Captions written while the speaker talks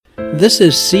This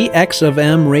is CX of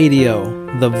M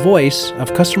Radio, the voice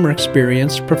of customer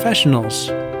experience professionals.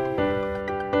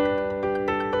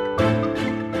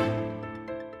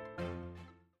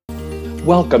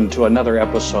 Welcome to another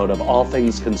episode of All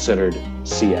Things Considered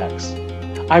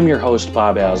CX. I'm your host,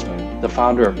 Bob Asman, the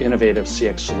founder of Innovative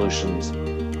CX Solutions,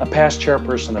 a past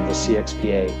chairperson of the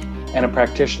CXPA, and a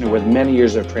practitioner with many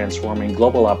years of transforming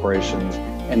global operations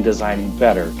and designing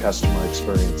better customer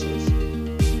experiences.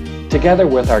 Together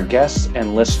with our guests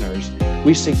and listeners,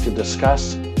 we seek to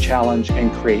discuss, challenge,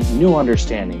 and create new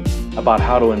understanding about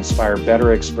how to inspire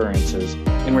better experiences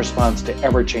in response to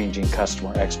ever-changing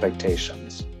customer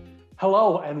expectations.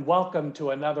 Hello, and welcome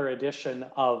to another edition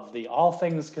of the All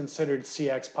Things Considered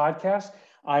CX podcast.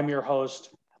 I'm your host,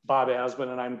 Bob Asman,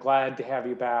 and I'm glad to have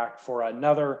you back for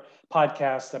another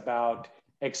podcast about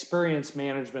experience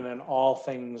management and all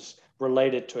things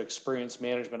related to experience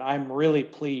management. I'm really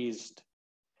pleased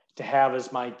to have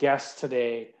as my guest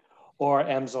today Or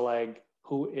Emzaleg,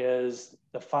 who is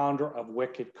the founder of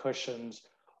Wicked Cushions.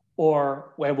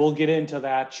 Or, well, we'll get into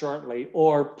that shortly.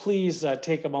 Or please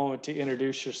take a moment to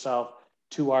introduce yourself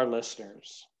to our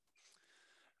listeners.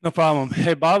 No problem.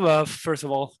 Hey, Bob, first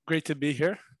of all, great to be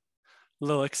here. A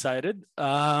little excited.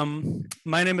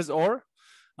 My name is Or.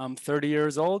 I'm 30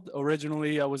 years old.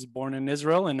 Originally, I was born in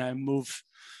Israel and I moved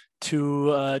to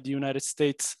the United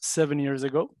States 7 years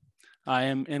ago. I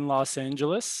am in Los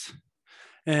Angeles,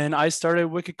 and I started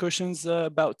Wicked Cushions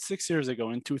about 6 years ago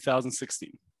in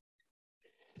 2016.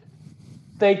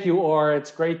 Thank you, Or. It's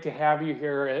great to have you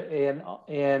here.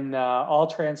 In all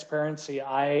transparency,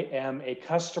 I am a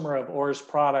customer of Or's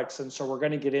products, and so we're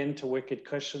going to get into Wicked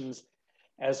Cushions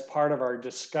as part of our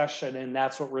discussion, and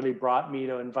that's what really brought me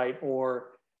to invite Or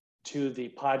to the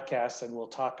podcast, and we'll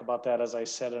talk about that, as I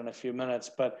said, in a few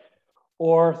minutes. But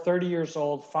Or, 30 years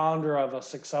old, founder of a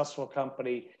successful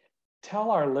company. Tell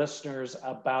our listeners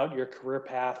about your career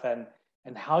path and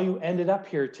how you ended up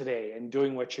here today and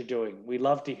doing what you're doing. We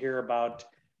love to hear about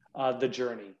the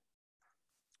journey.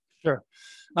 Sure.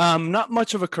 Not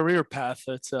much of a career path.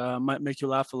 That might make you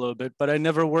laugh a little bit, but I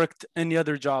never worked any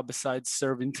other job besides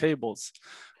serving tables,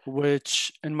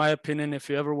 which, in my opinion, if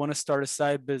you ever want to start a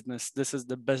side business, this is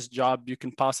the best job you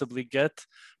can possibly get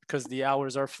because the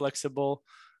hours are flexible.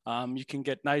 You can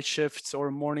get night shifts or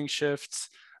morning shifts.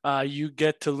 You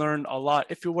get to learn a lot.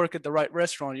 If you work at the right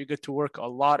restaurant, you get to work a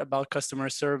lot about customer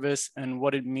service and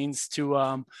what it means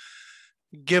to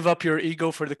give up your ego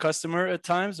for the customer at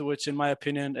times, which in my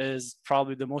opinion is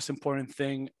probably the most important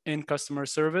thing in customer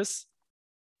service.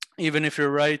 Even if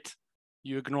you're right,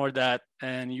 you ignore that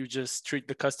and you just treat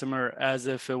the customer as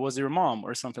if it was your mom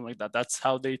or something like that. That's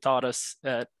how they taught us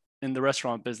in the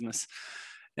restaurant business.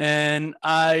 And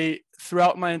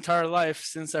throughout my entire life,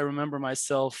 since I remember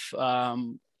myself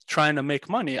trying to make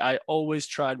money, I always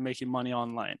tried making money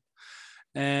online.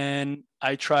 And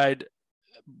I tried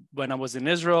when I was in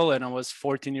Israel and I was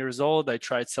 14 years old, I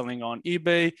tried selling on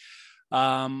eBay.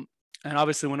 And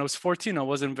obviously when I was 14, I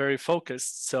wasn't very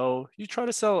focused. So you try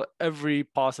to sell every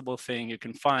possible thing you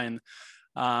can find.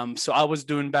 So I was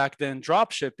doing back then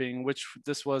drop shipping,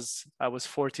 I was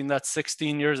 14, that's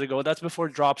 16 years ago. That's before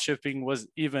drop shipping was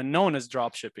even known as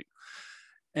drop shipping.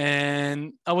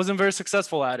 And I wasn't very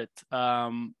successful at it.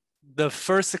 The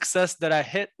first success that I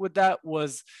hit with that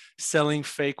was selling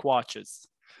fake watches,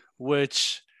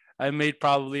 which I made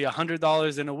probably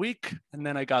 $100 in a week. And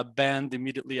then I got banned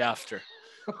immediately after.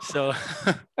 So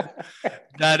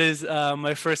that is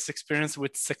my first experience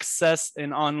with success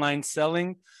in online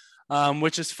selling.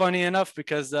 Which is funny enough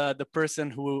because the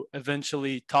person who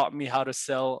eventually taught me how to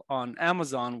sell on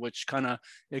Amazon, which kind of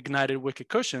ignited Wicked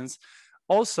Cushions,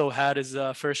 also had his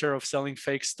fair share of selling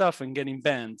fake stuff and getting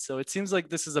banned. So it seems like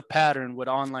this is a pattern with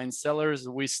online sellers.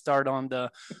 We start on the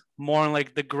more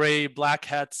like the gray black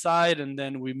hat side, and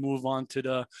then we move on to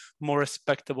the more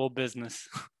respectable business.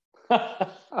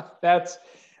 That's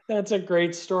a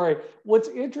great story. What's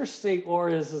interesting, Or,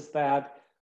 is that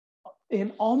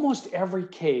in almost every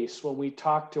case, when we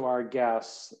talk to our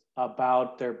guests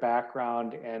about their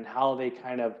background and how they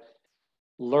kind of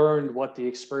learned what the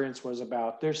experience was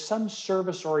about, there's some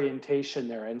service orientation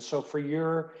there. And so for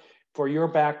your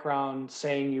background,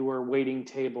 saying you were waiting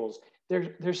tables,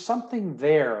 there's something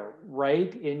there,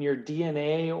 right, in your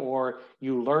DNA, or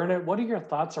you learn it. What are your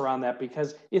thoughts around that?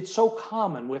 Because it's so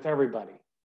common with everybody.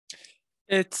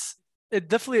 It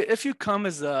definitely, if you come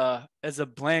as a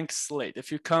blank slate,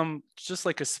 if you come just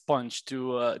like a sponge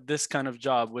to this kind of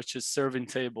job, which is serving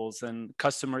tables and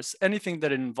customers, anything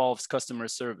that involves customer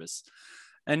service,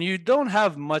 and you don't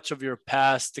have much of your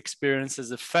past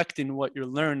experiences affecting what you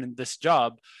learn in this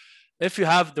job, if you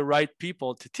have the right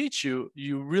people to teach you,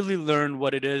 you really learn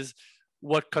what it is,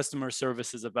 what customer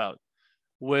service is about,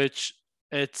 which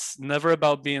it's never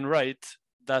about being right.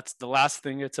 That's the last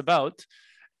thing it's about.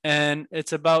 And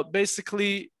it's about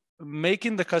basically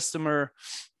making the customer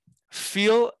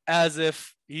feel as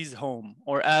if he's home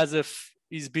or as if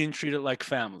he's being treated like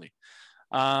family.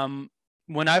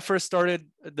 When I first started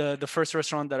the first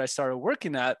restaurant that I started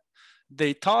working at,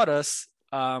 they taught us,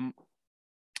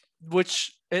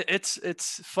 which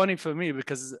it's funny for me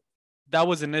because that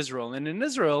was in Israel, and in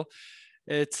Israel,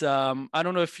 it's I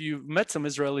don't know if you've met some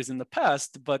Israelis in the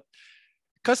past, but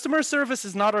customer service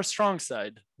is not our strong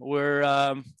side. Where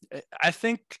I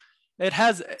think it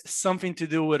has something to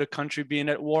do with a country being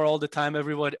at war all the time.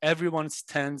 Everyone's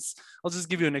tense. I'll just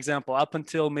give you an example. Up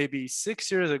until maybe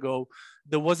 6 years ago,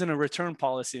 there wasn't a return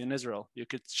policy in Israel. You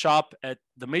could shop at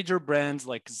the major brands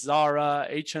like Zara,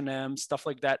 H&M, stuff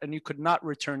like that, and you could not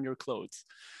return your clothes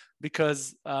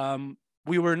because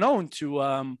we were known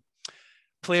to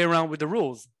play around with the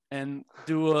rules and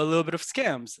do a little bit of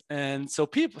scams. And so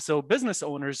business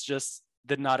owners just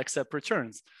did not accept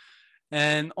returns.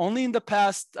 And only in the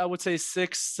past, I would say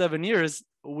 6-7 years,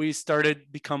 we started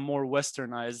become more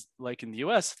westernized, like in the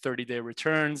US, 30-day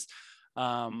returns,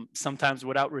 sometimes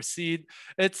without receipt.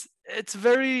 It's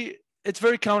very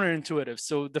counterintuitive.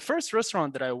 So the first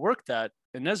restaurant that I worked at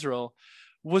in Israel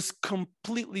was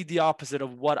completely the opposite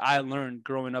of what I learned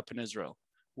growing up in Israel,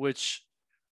 which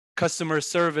customer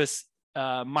service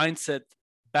mindset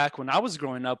back when I was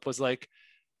growing up was like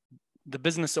the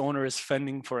business owner is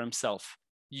fending for himself.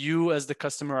 You as the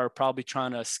customer are probably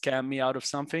trying to scam me out of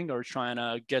something or trying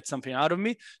to get something out of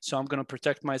me. So I'm going to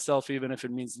protect myself, even if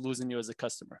it means losing you as a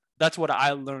customer. That's what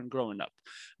I learned growing up.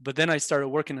 But then I started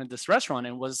working at this restaurant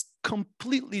and it was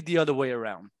completely the other way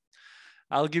around.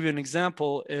 I'll give you an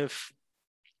example. If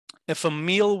a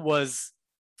meal was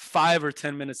 5 or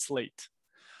 10 minutes late,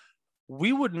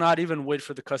 we would not even wait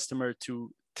for the customer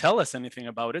to tell us anything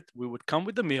about it. We would come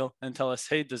with the meal and tell us,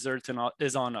 hey, dessert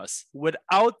is on us,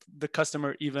 without the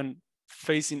customer even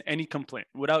facing any complaint,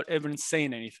 without even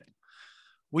saying anything.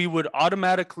 We would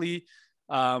automatically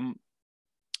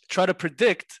try to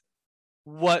predict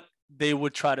what they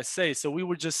would try to say. So we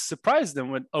would just surprise them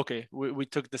with, okay, we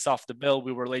took this off the bill.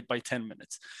 We were late by 10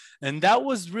 minutes. And that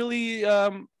was really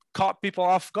caught people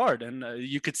off guard. And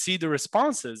you could see the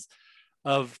responses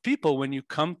of people when you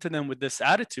come to them with this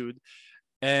attitude.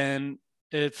 And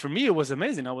for me, it was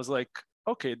amazing. I was like,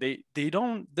 okay, they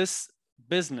don't, this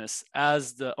business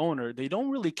as the owner, they don't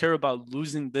really care about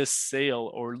losing this sale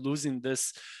or losing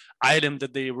this item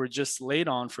that they were just late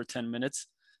on for 10 minutes.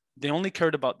 They only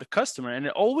cared about the customer. And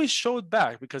it always showed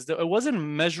back because it wasn't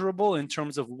measurable in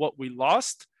terms of what we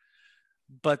lost,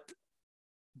 but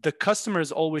the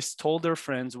customers always told their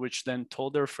friends, which then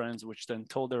told their friends, which then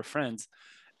told their friends.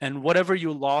 And whatever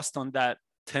you lost on that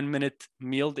 10-minute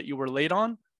meal that you were late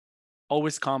on,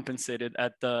 always compensated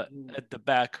at the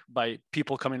back by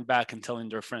people coming back and telling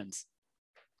their friends.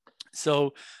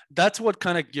 So that's what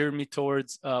kind of geared me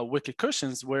towards Wicked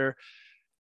Cushions, where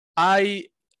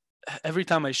every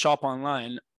time I shop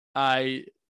online, I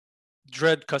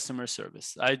dread customer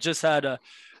service. I just had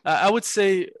I would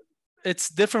say it's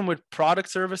different with product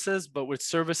services, but with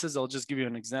services, I'll just give you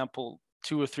an example.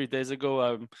 2 or 3 days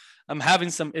ago, I'm having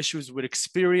some issues with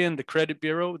Experian, the credit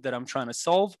bureau that I'm trying to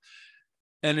solve.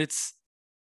 And it's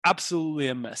absolutely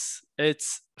a mess.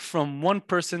 It's from one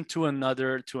person to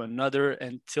another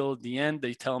until the end.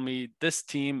 They tell me this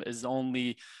team is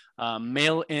only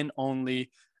mail in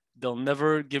only. They'll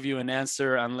never give you an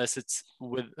answer unless it's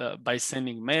by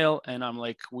sending mail. And I'm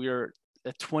like, we're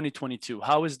at 2022.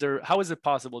 How is it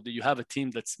possible that you have a team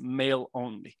that's mail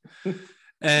only?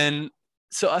 And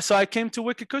so I came to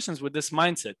Wicked Cushions with this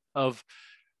mindset of,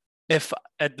 if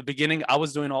at the beginning I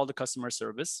was doing all the customer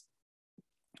service,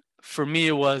 for me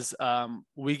it was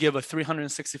we give a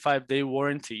 365-day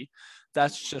warranty.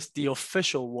 That's just the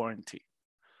official warranty.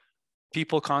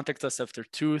 People contact us after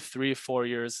 2, 3, 4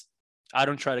 years. I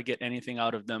don't try to get anything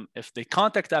out of them. If they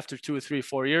contact after 2 or 3,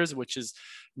 4 years, which is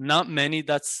not many,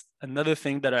 that's another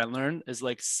thing that I learned is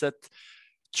like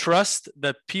trust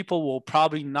that people will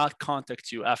probably not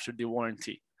contact you after the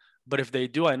warranty. But if they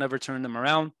do, I never turn them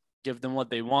around, give them what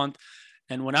they want.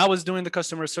 And when I was doing the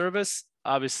customer service,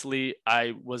 obviously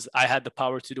I had the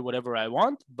power to do whatever I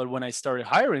want. But when I started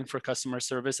hiring for customer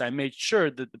service, I made sure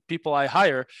that the people I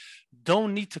hire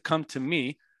don't need to come to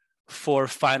me for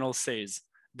final says,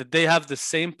 that they have the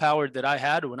same power that I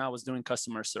had when I was doing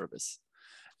customer service.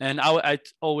 And I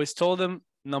always told them,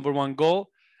 number one goal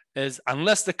is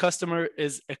unless the customer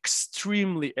is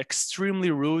extremely,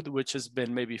 extremely rude, which has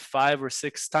been maybe 5 or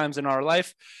 6 times in our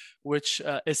life, which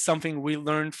is something we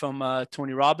learned from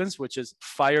Tony Robbins, which is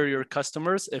fire your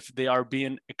customers if they are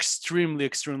being extremely,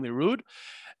 extremely rude.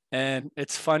 And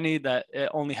it's funny that it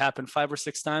only happened 5 or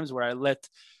 6 times where I let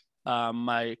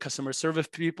my customer service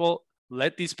people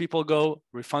let these people go,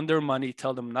 refund their money,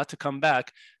 tell them not to come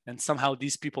back, and somehow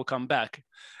these people come back.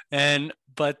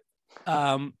 But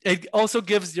it also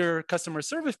gives your customer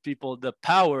service people the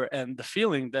power and the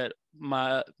feeling that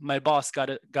my boss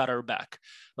got our back.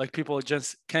 Like, people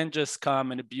just can't just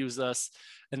come and abuse us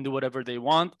and do whatever they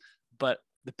want, but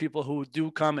the people who do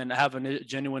come and have a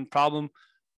genuine problem,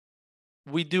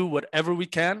 we do whatever we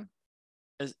can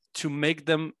to make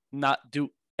them not do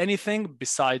anything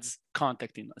besides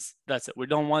contacting us. That's it. We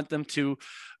don't want them to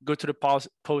go to the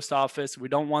post office. We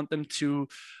don't want them to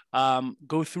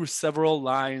go through several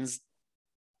lines.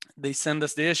 They send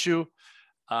us the issue.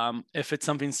 If it's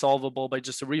something solvable by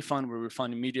just a refund, we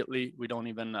refund immediately. We don't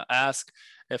even ask.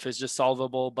 If it's just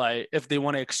solvable by, if they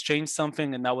want to exchange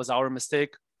something and that was our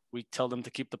mistake, we tell them to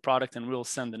keep the product and we'll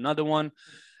send another one.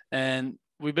 And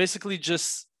we basically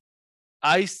just,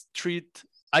 I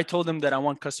told them that I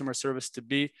want customer service to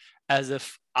be as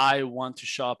if I want to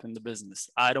shop in the business.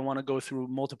 I don't want to go through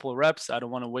multiple reps. I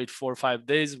don't want to wait 4 or 5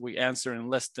 days. We answer in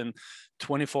less than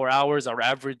 24 hours. Our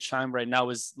average time right now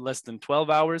is less than 12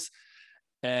 hours.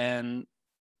 And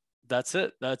that's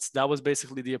it. That was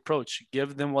basically the approach.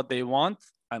 Give them what they want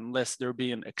unless they're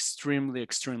being extremely,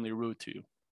 extremely rude to you.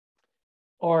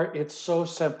 Or it's so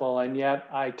simple, and yet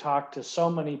I talk to so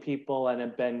many people and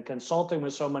have been consulting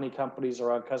with so many companies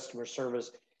around customer service.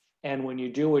 And when you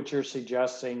do what you're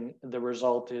suggesting, the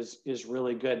result is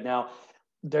really good. Now,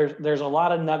 there's a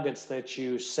lot of nuggets that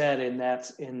you said in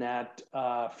that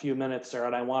few minutes there,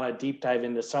 and I want to deep dive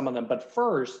into some of them. But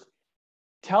first,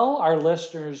 tell our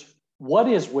listeners, what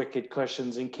is Wicked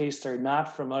Cushions in case they're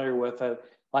not familiar with it.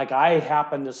 Like, I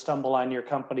happened to stumble on your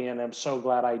company, and I'm so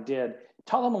glad I did.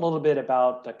 Tell them a little bit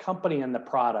about the company and the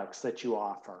products that you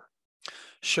offer.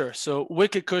 Sure. So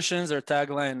Wicked Cushions, our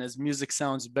tagline is music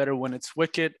sounds better when it's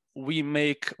wicked.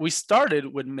 We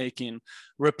started with making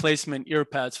replacement ear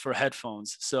pads for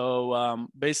headphones. So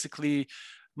basically,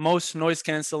 most noise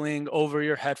canceling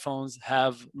over-ear headphones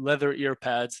have leather ear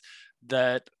pads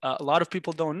that a lot of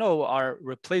people don't know are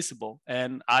replaceable.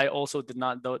 And I also did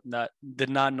not know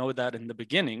that in the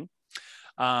beginning.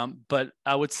 But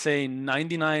I would say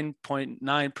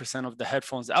 99.9% of the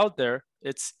headphones out there,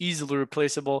 it's easily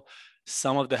replaceable.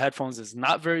 Some of the headphones is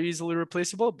not very easily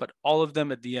replaceable, but all of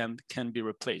them at the end can be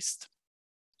replaced.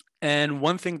 And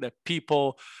one thing that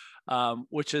people,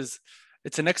 which is,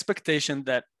 it's an expectation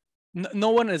that no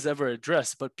one has ever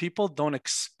addressed, but people don't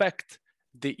expect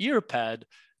the ear pad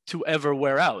to ever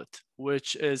wear out,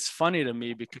 which is funny to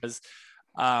me because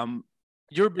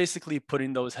you're basically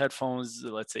putting those headphones,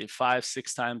 let's say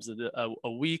 5-6 times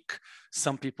a week.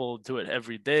 Some people do it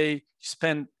every day. You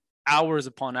spend hours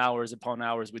upon hours upon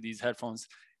hours with these headphones.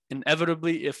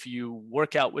 Inevitably, if you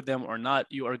work out with them or not,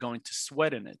 you are going to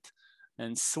sweat in it.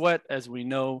 And sweat, as we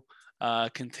know,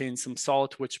 contains some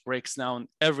salt, which breaks down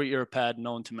every ear pad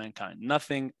known to mankind.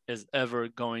 Nothing is ever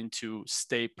going to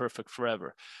stay perfect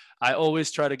forever. I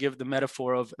always try to give the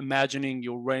metaphor of imagining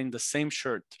you're wearing the same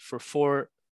shirt for four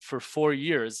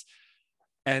years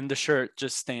and the shirt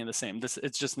just staying the same.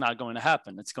 It's just not going to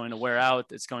happen. It's going to wear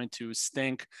out. It's going to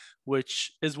stink,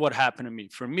 which is what happened to me.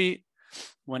 For me,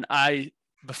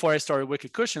 before I started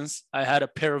Wicked Cushions, I had a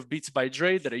pair of Beats by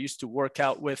Dre that I used to work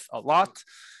out with a lot.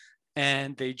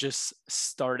 And they just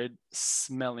started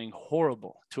smelling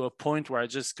horrible to a point where I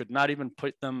just could not even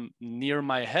put them near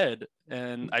my head.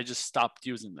 And I just stopped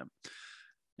using them.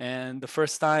 And the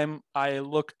first time I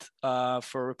looked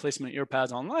for replacement ear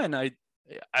pads online,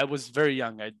 I was very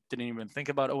young. I didn't even think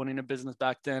about owning a business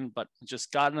back then, but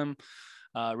just got them,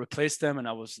 replaced them. And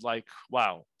I was like,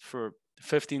 wow, for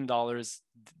 $15,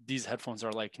 these headphones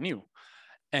are like new.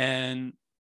 And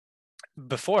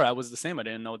before I was the same. I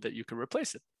didn't know that you could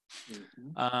replace it.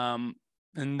 Mm-hmm.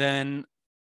 And then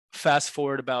fast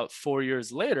forward about 4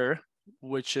 years later,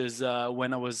 which is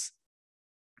when I was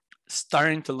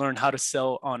starting to learn how to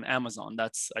sell on Amazon.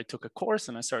 I took a course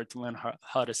and I started to learn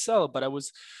how to sell, but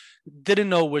didn't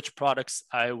know which products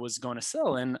I was going to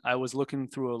sell. And I was looking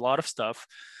through a lot of stuff.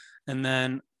 And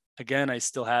then again, I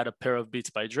still had a pair of Beats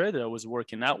by Dre that I was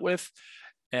working out with,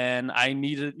 and I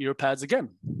needed ear pads again.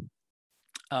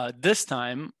 This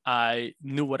time I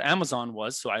knew what Amazon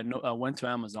was. So I went to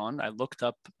Amazon. I looked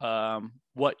up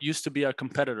what used to be a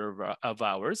competitor of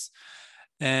ours.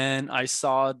 And I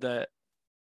saw that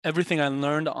everything I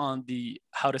learned on the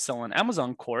How to Sell on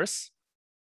Amazon course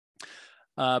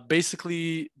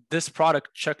Basically, this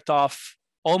product checked off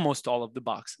almost all of the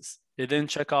boxes. It didn't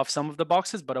check off some of the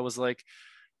boxes, but I was like,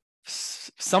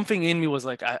 something in me was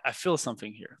like, I feel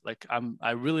something here. Like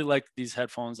I really like these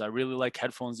headphones. I really like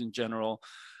headphones in general.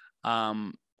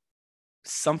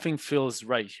 Something feels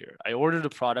right here. I ordered a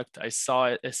product. I saw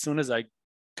it as soon as I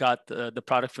got the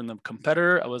product from the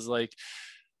competitor. I was like,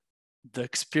 the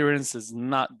experience is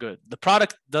not good. The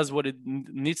product does what it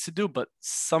needs to do, but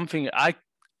something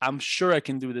I'm sure I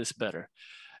can do this better.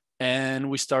 And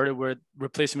we started with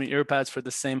replacement earpads for the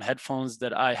same headphones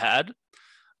that I had.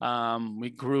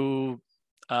 We grew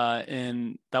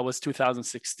that was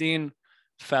 2016.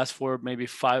 Fast forward maybe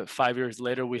five years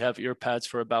later, we have earpads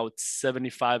for about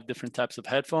 75 different types of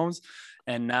headphones.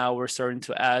 And now we're starting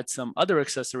to add some other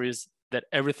accessories that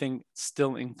everything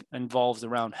still involves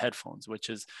around headphones, which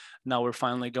is now we're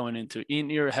finally going into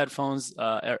in-ear headphones,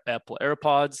 Apple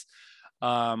AirPods,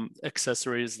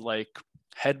 accessories like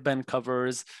headband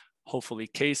covers, hopefully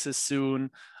cases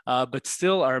soon. But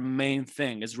still our main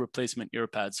thing is replacement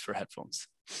earpads for headphones.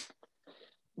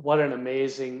 What an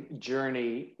amazing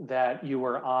journey that you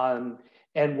were on.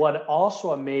 And what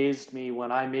also amazed me when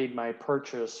I made my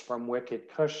purchase from Wicked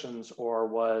Cushions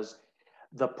was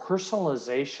the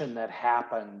personalization that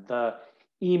happened, the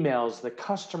emails, the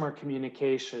customer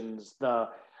communications, the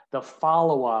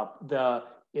follow-up,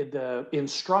 the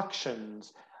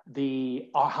instructions, the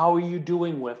how are you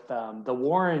doing with them, the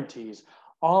warranties,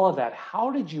 all of that.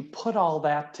 How did you put all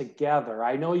that together?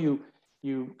 I know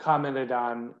you commented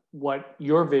on what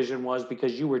your vision was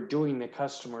because you were doing the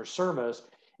customer service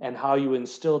and how you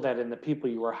instilled that in the people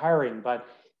you were hiring, but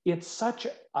it's such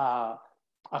a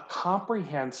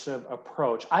comprehensive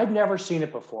approach. I've never seen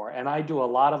it before, and I do a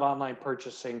lot of online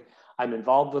purchasing. I'm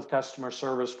involved with customer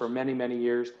service for many, many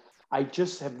years. I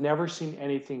just have never seen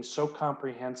anything so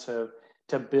comprehensive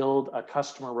to build a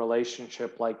customer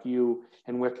relationship like you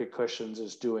and Wicked Cushions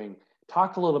is doing.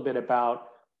 Talk a little bit about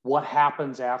what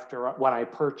happens after when I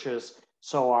purchase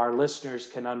so our listeners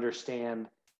can understand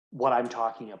what I'm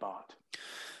talking about.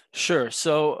 Sure.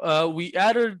 So we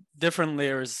added different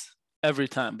layers every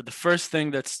time, but the first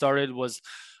thing that started was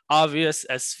obvious.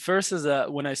 As first as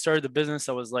when I started the business,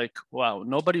 I was like, wow,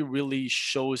 nobody really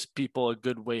shows people a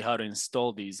good way how to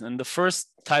install these. And the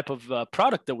first type of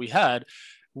product that we had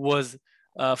was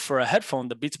for a headphone,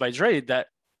 the Beats by Dre, that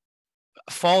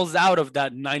falls out of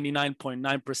that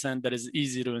 99.9% that is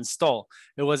easy to install.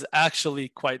 It was actually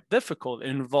quite difficult. It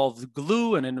involved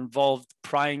glue and it involved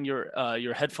prying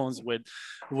your headphones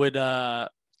with a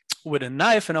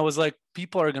knife. And I was like,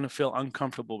 people are going to feel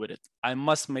uncomfortable with it. I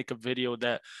must make a video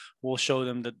that will show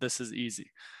them that this is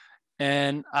easy.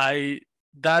 And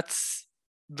that's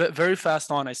very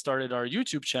fast on. I started our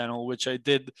YouTube channel, which I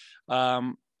did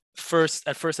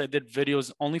at first I did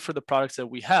videos only for the products that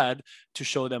we had to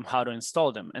show them how to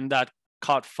install them, and that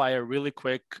caught fire really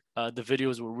quick. The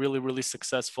videos were really, really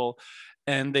successful,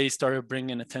 and they started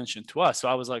bringing attention to us. So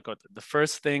I was like, oh, the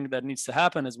first thing that needs to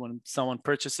happen is when someone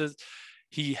purchases,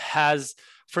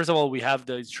 first of all, we have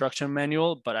the instruction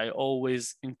manual, but I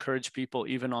always encourage people,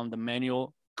 even on the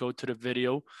manual, go to the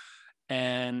video.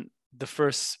 And the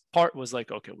first part was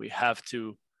like, okay, we have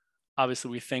to,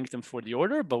 obviously we thank them for the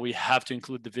order, but we have to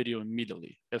include the video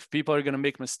immediately. If people are going to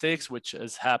make mistakes, which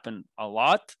has happened a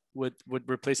lot with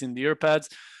replacing the earpads,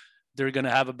 they're going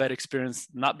to have a bad experience,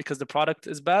 not because the product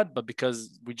is bad, but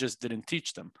because we just didn't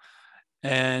teach them.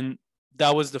 And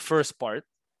that was the first part.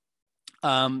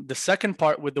 The second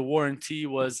part with the warranty it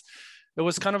was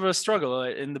kind of a struggle.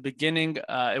 In the beginning,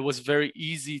 it was very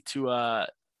easy to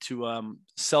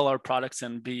sell our products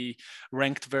and be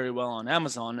ranked very well on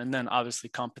Amazon. And then obviously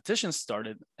competition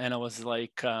started, and it was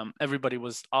like everybody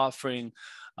was offering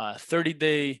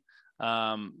 30-day,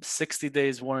 60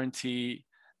 days warranty.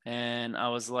 And I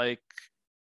was like,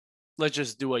 let's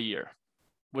just do a year,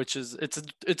 which is it's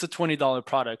a $20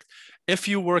 product. If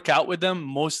you work out with them,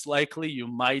 most likely you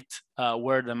might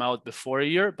wear them out before a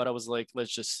year. But I was like,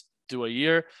 let's just do a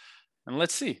year and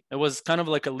let's see. It was kind of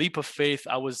like a leap of faith.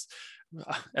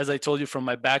 As I told you from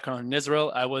my background in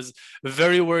Israel, I was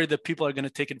very worried that people are going to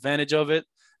take advantage of it,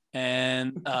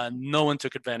 and no one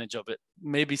took advantage of it.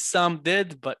 Maybe some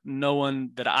did, but no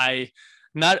one that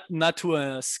not to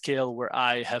a scale where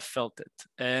I have felt it.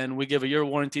 And we give a year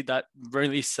warranty that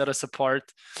really set us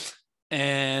apart.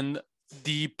 And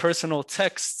the personal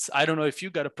texts, I don't know if you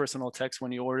got a personal text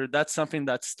when you ordered. That's something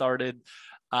that started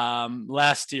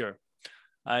last year.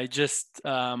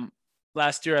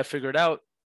 Last year I figured out,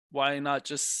 why not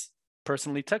just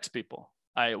personally text people?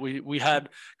 We had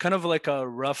kind of like a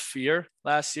rough year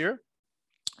last year.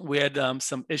 We had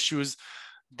some issues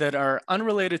that are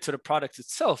unrelated to the product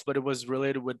itself, but it was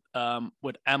related with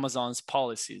Amazon's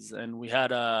policies. And we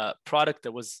had a product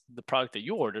that was the product that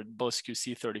you ordered, Bose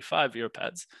QC35 ear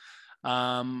pads,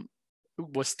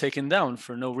 was taken down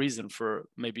for no reason for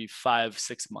maybe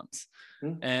 5-6 months.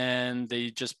 And they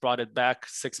just brought it back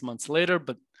 6 months later.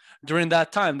 But during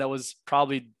that time, that was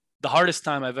probably the hardest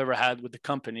time I've ever had with the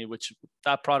company, which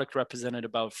that product represented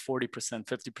about 40%,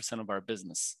 50% of our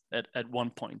business at one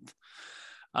point.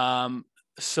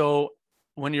 So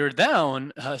when you're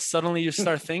down, suddenly you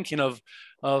start thinking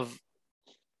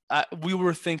we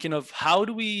were thinking of how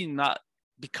do we not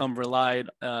become relied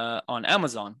on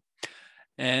Amazon?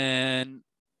 And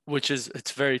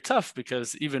it's very tough,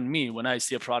 because even me, when I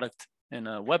see a product in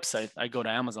a website, I go to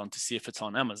Amazon to see if it's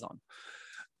on Amazon.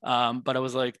 But I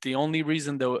was like, the only way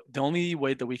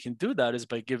that we can do that is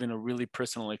by giving a really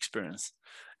personal experience.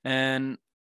 And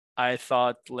I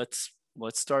thought, let's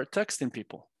start texting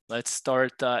people. Let's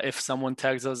start, if someone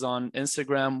tags us on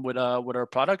Instagram with our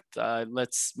product,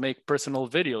 let's make personal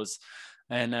videos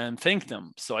and thank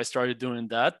them. So I started doing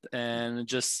that, and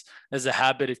just as a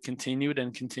habit, it continued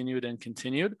and continued and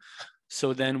continued.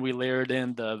 So then we layered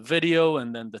in the video,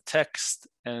 and then the text,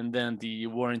 and then the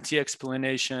warranty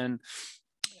explanation,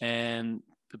 and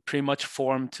pretty much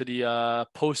formed to the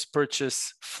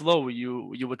post-purchase flow,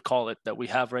 you would call it, that we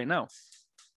have right now.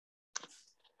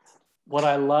 What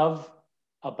I love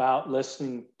about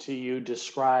listening to you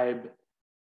describe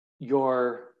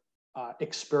your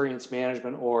experience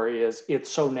management, or is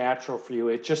it's so natural for you.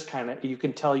 It just kind of, you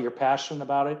can tell you're passionate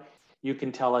about it. You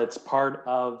can tell it's part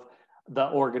of the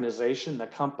organization, the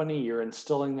company. You're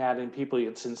instilling that in people.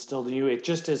 It's instilled in you. It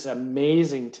just is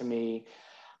amazing to me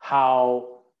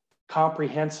how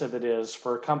comprehensive it is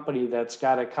for a company that's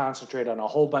got to concentrate on a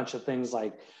whole bunch of things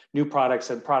like new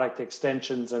products and product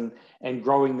extensions and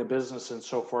growing the business and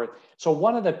so forth. So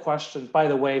one of the questions, by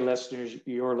the way, listeners,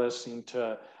 you're listening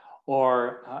to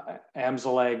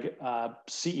Amzaleg,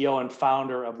 CEO and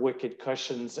founder of Wicked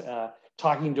Cushions,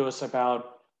 talking to us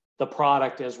about the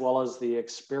product as well as the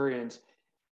experience.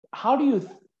 How do you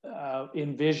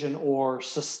envision or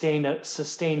sustaining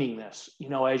this,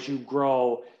 as you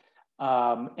grow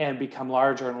and become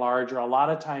larger and larger? A lot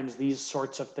of times these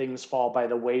sorts of things fall by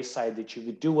the wayside that you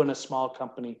could do in a small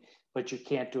company, but you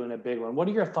can't do in a big one. What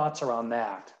are your thoughts around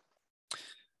that?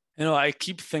 I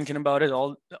keep thinking about it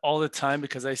all the time,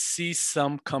 because I see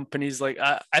some companies, like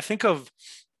I think of,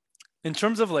 in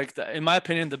terms of like, in my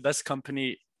opinion, the best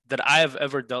company that I have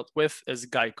ever dealt with is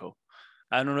Geico.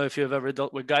 I don't know if you've ever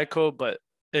dealt with Geico, but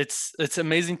it's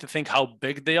amazing to think how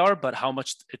big they are, but how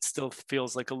much it still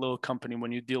feels like a little company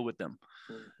when you deal with them.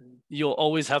 Mm-hmm. You'll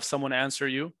always have someone answer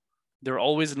you. They're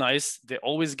always nice. They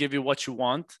always give you what you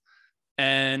want.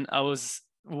 And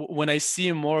when I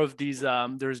see more of these,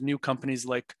 there's new companies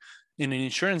like in an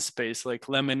insurance space, like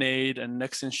Lemonade and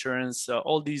Next Insurance,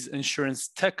 all these insurance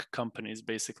tech companies,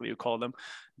 basically you call them,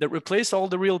 that replace all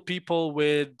the real people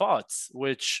with bots,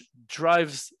 which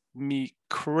drives me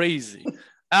crazy,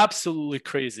 absolutely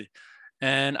crazy.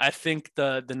 And I think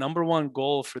the number one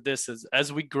goal for this is,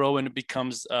 as we grow and it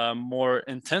becomes more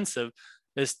intensive,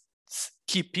 is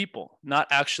keep people, not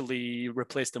actually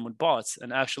replace them with bots,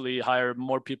 and actually hire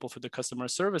more people for the customer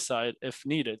service side if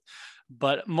needed.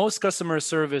 But most customer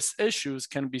service issues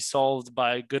can be solved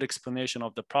by a good explanation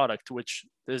of the product, which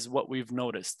is what we've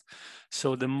noticed.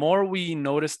 So the more we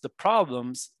notice the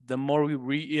problems, the more we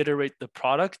reiterate the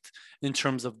product in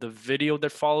terms of the video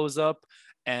that follows up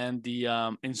and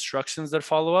the instructions that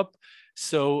follow up.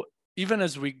 So even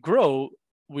as we grow,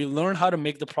 we learn how to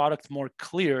make the product more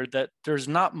clear, that there's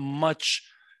not much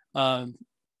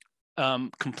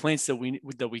complaints that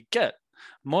we get.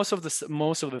 Most of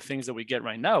the things that we get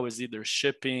right now is either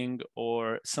shipping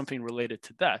or something related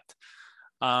to that,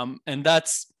 and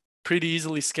that's pretty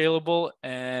easily scalable.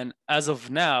 And as of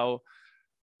now,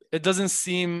 it doesn't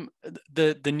seem,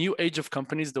 the new age of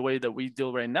companies, the way that we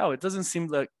deal right now, it doesn't seem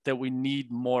like that we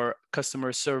need more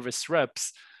customer service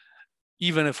reps,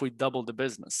 even if we double the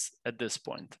business at this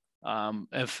point.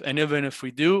 Even if we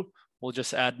do, we'll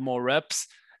just add more reps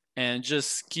and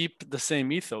just keep the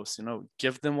same ethos,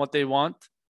 give them what they want,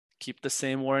 keep the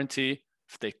same warranty.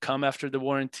 If they come after the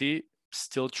warranty,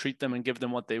 still treat them and give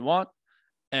them what they want,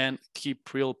 and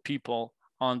keep real people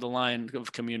on the line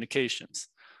of communications.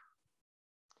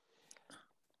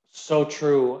 So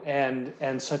true,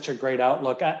 and such a great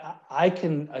outlook. I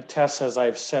can attest, as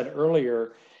I've said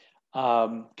earlier,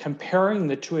 comparing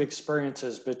the two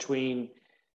experiences between,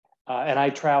 and I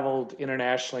traveled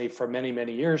internationally for many,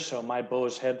 many years, so my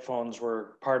Bose headphones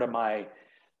were part of my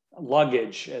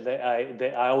luggage. I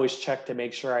always checked to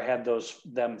make sure I had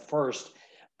them first.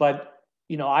 But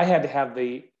I had to have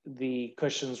the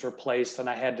cushions replaced, and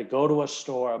I had to go to a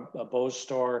store, a Bose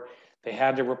store. They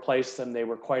had to replace them. They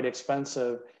were quite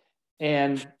expensive.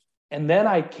 And then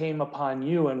I came upon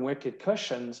you and Wicked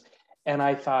Cushions, and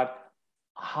I thought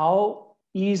how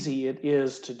easy it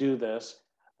is to do this,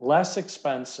 less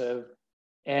expensive,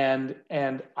 and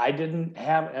I didn't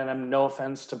have, and I'm no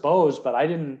offense to Bose, but I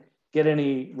didn't get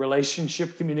any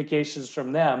relationship communications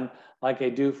from them like I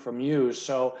do from you.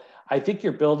 So I think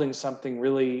you're building something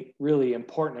really, really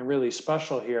important and really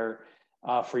special here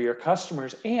for your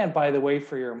customers, and by the way,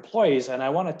 for your employees. And I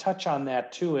want to touch on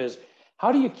that too, is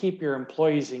how do you keep your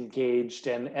employees engaged,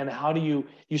 and how do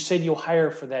you said you'll hire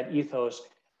for that ethos.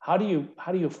 How do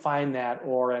you find that,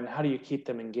 and how do you keep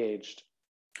them engaged?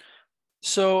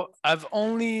 So I've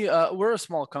only, we're a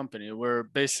small company. We're Sure.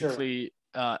 basically,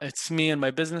 it's me and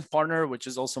my business partner, which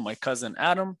is also my cousin,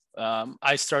 Adam.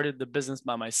 I started the business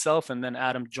by myself, and then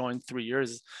Adam joined 3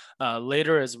 years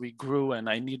later as we grew, and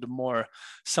I needed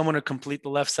someone to complete the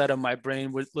left side of my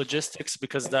brain with logistics,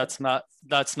 because that's not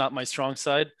my strong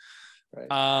side.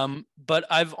 Right. But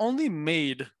I've only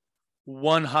made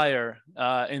one hire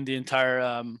in the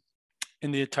entire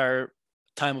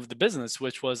time of the business,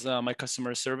 which was my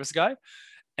customer service guy.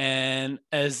 And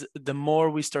as the more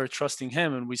we started trusting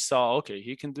him and we saw, okay,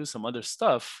 he can do some other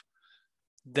stuff,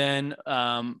 then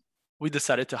we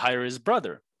decided to hire his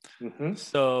brother. Mm-hmm.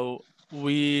 So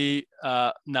we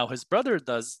now his brother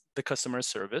does the customer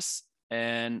service,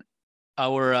 and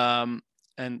our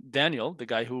and Daniel, the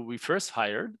guy who we first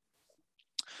hired,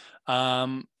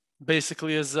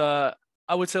 basically is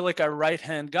I would say like our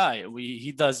right-hand guy.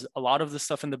 He does a lot of the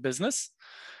stuff in the business,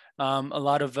 a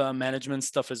lot of management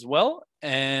stuff as well.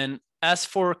 And as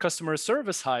for customer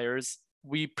service hires,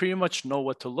 we pretty much know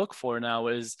what to look for now.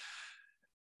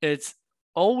 It's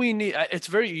all we need. It's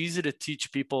very easy to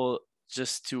teach people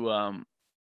just to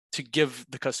give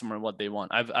the customer what they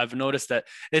want. I've noticed that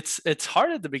it's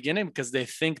hard at the beginning because they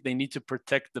think they need to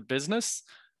protect the business,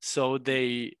 so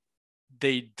they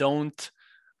don't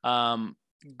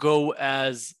go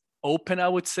as open, I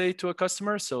would say, to a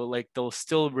customer. So like they'll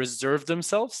still reserve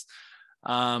themselves.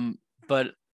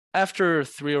 But after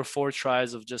 3 or 4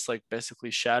 tries of just like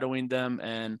basically shadowing them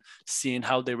and seeing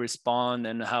how they respond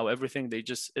and how everything,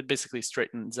 it basically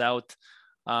straightens out.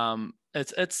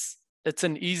 It's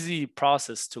an easy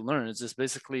process to learn. It's just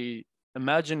basically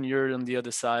imagine you're on the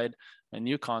other side and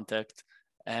you contact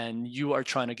and you are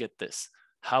trying to get this.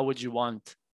 How would you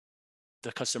want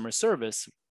the customer service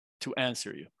to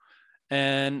answer you?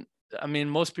 And I mean,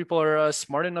 most people are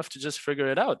smart enough to just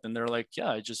figure it out. And they're like,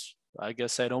 yeah, I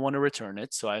guess I don't want to return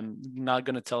it. So I'm not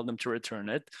going to tell them to return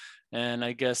it. And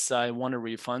I guess I want a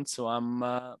refund. So I'm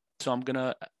going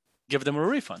to give them a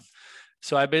refund.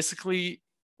 So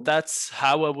that's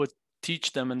how I would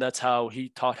teach them. And that's how he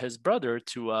taught his brother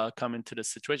to come into the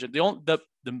situation. The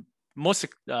most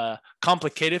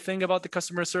complicated thing about the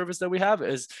customer service that we have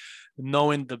is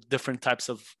knowing the different types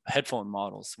of headphone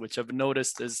models, which I've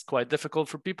noticed is quite difficult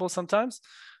for people sometimes,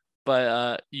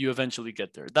 but you eventually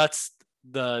get there. That's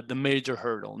the major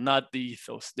hurdle, not the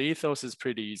ethos. The ethos is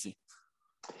pretty easy.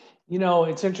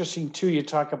 It's interesting too. You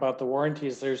talk about the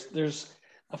warranties. There's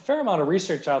a fair amount of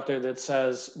research out there that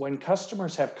says when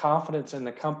customers have confidence in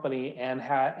the company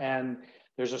and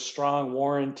there's a strong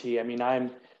warranty. I mean,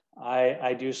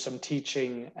 I do some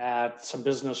teaching at some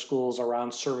business schools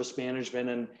around service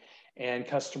management and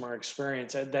customer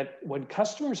experience, that when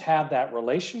customers have that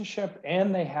relationship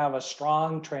and they have a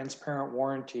strong, transparent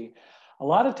warranty, a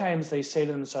lot of times they say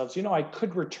to themselves, I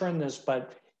could return this,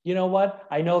 but you know what?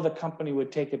 I know the company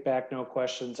would take it back, no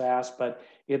questions asked, but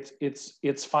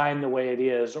it's fine the way it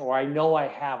is, or I know I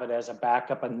have it as a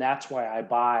backup, and that's why I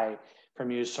buy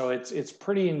from you. So it's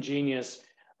pretty ingenious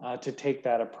to take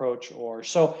that approach.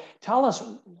 So tell us,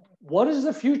 what does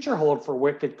the future hold for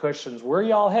Wicked Cushions? Where are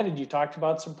y'all headed? You talked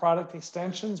about some product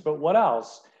extensions, but what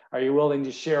else are you willing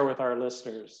to share with our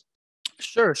listeners?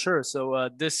 Sure. So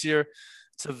this year,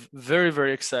 it's a very,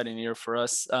 very exciting year for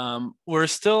us.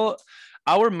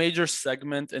 Our major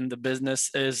segment in the business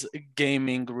is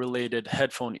gaming related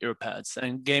headphone earpads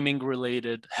and gaming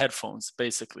related headphones,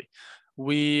 basically.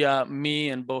 Me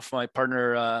and both my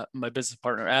business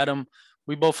partner, Adam,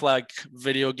 we both like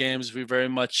video games.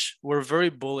 We're very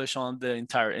bullish on the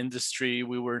entire industry.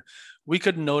 We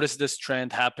could notice this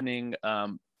trend happening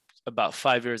about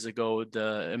 5 years ago,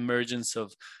 the emergence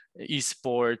of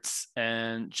esports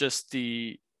and just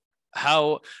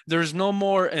how there's no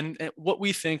more. And what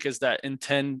we think is that in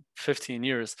 10-15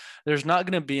 years, there's not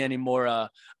going to be any more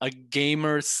a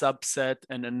gamer subset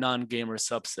and a non-gamer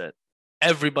subset.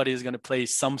 Everybody is going to play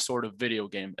some sort of video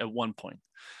game at one point.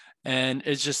 And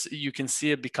it's just, you can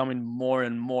see it becoming more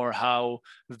and more how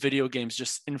video games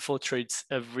just infiltrates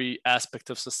every aspect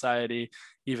of society,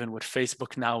 even with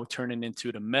Facebook now turning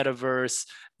into the metaverse,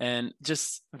 and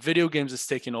just video games is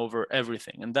taking over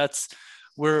everything. And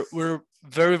we're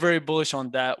very, very bullish on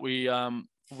that. We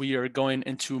are going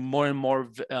into more and more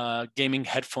gaming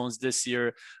headphones this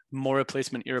year, more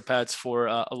replacement earpads for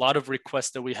a lot of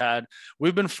requests that we had.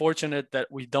 We've been fortunate that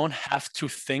we don't have to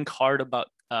think hard about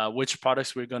which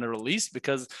products we're going to release,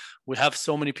 because we have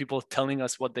so many people telling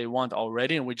us what they want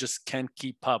already, and we just can't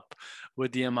keep up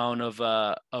with the amount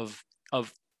of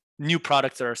new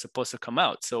products that are supposed to come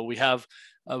out. So we have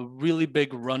a really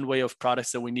big runway of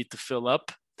products that we need to fill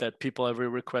up, that people have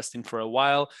been requesting for a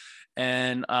while.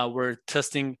 And we're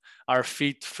testing our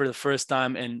feet for the first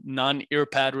time in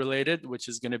non-earpad related, which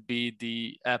is going to be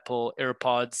the Apple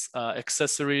AirPods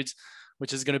accessories,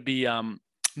 which is going to be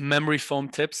memory foam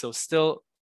tips. So still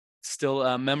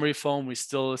memory foam. We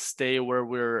still stay where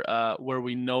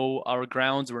we know our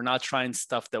grounds. We're not trying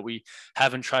stuff that we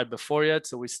haven't tried before yet.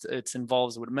 So it's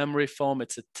involves with memory foam.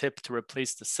 It's a tip to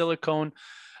replace the silicone.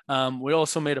 We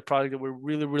also made a product that we're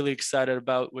really, really excited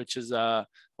about, which is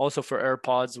also for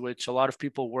AirPods, which a lot of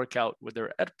people work out with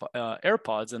their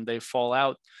AirPods and they fall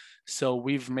out. So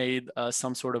we've made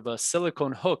some sort of a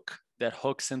silicone hook that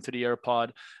hooks into the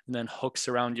AirPod and then hooks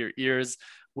around your ears,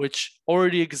 which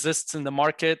already exists in the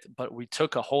market, but we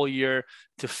took a whole year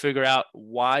to figure out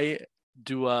why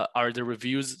are the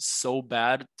reviews so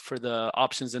bad for the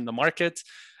options in the market.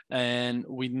 And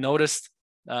we noticed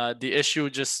the issue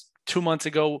just 2 months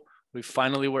ago. We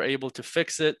finally were able to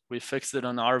fix it. We fixed it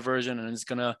on our version, and it's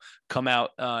going to come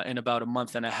out in about a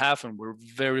month and a half. And we're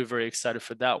very, very excited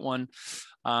for that one.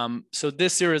 So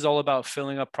this year is all about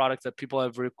filling up products that people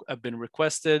have been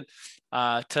requested,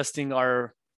 testing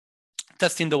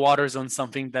the waters on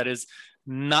something that is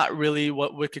not really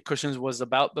what Wicked Cushions was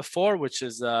about before, which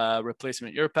is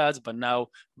replacement earpads, but now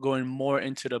going more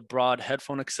into the broad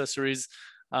headphone accessories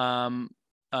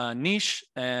niche.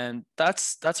 And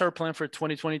that's our plan for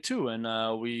 2022.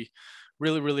 And we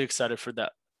really excited for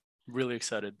that. Really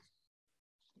excited.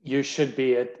 You should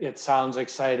be. It sounds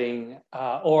exciting.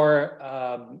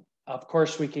 Of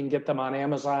course, we can get them on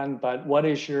Amazon, but what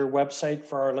is your website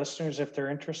for our listeners if they're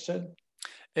interested?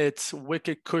 It's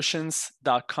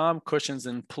wickedcushions.com, cushions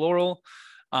in plural.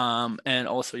 And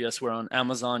also, yes, we're on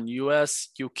Amazon, US,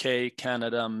 UK,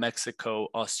 Canada, Mexico,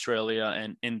 Australia,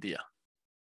 and India.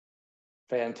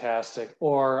 Fantastic.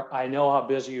 Or I know how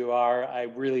busy you are. I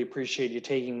really appreciate you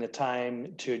taking the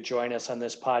time to join us on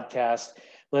this podcast.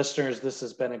 Listeners, this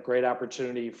has been a great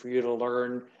opportunity for you to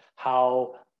learn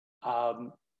how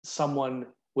someone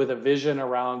with a vision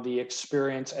around the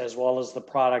experience as well as the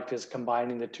product is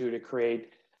combining the two to create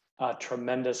a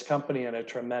tremendous company and a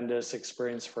tremendous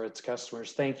experience for its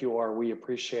customers. Thank you, Or. We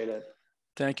appreciate it.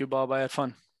 Thank you, Bob. I had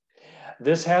fun.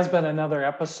 This has been another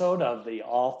episode of the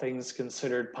All Things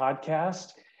Considered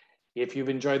podcast. If you've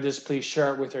enjoyed this, please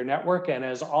share it with your network. And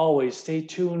as always, stay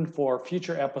tuned for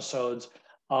future episodes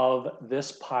of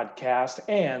this podcast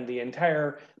and the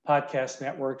entire podcast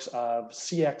networks of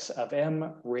CX of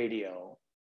M Radio.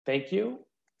 Thank you.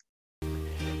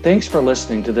 Thanks for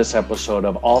listening to this episode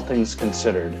of All Things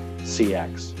Considered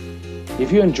CX.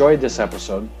 If you enjoyed this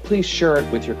episode, please share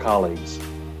it with your colleagues.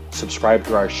 Subscribe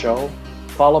to our show,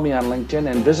 follow me on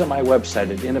LinkedIn, and visit my website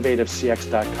at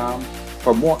innovativecx.com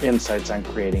for more insights on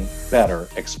creating better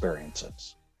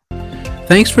experiences.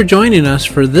 Thanks for joining us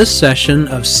for this session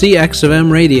of CX of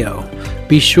M Radio.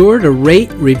 Be sure to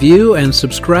rate, review, and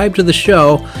subscribe to the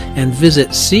show, and visit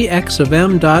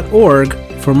cxofm.org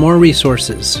for more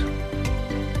resources.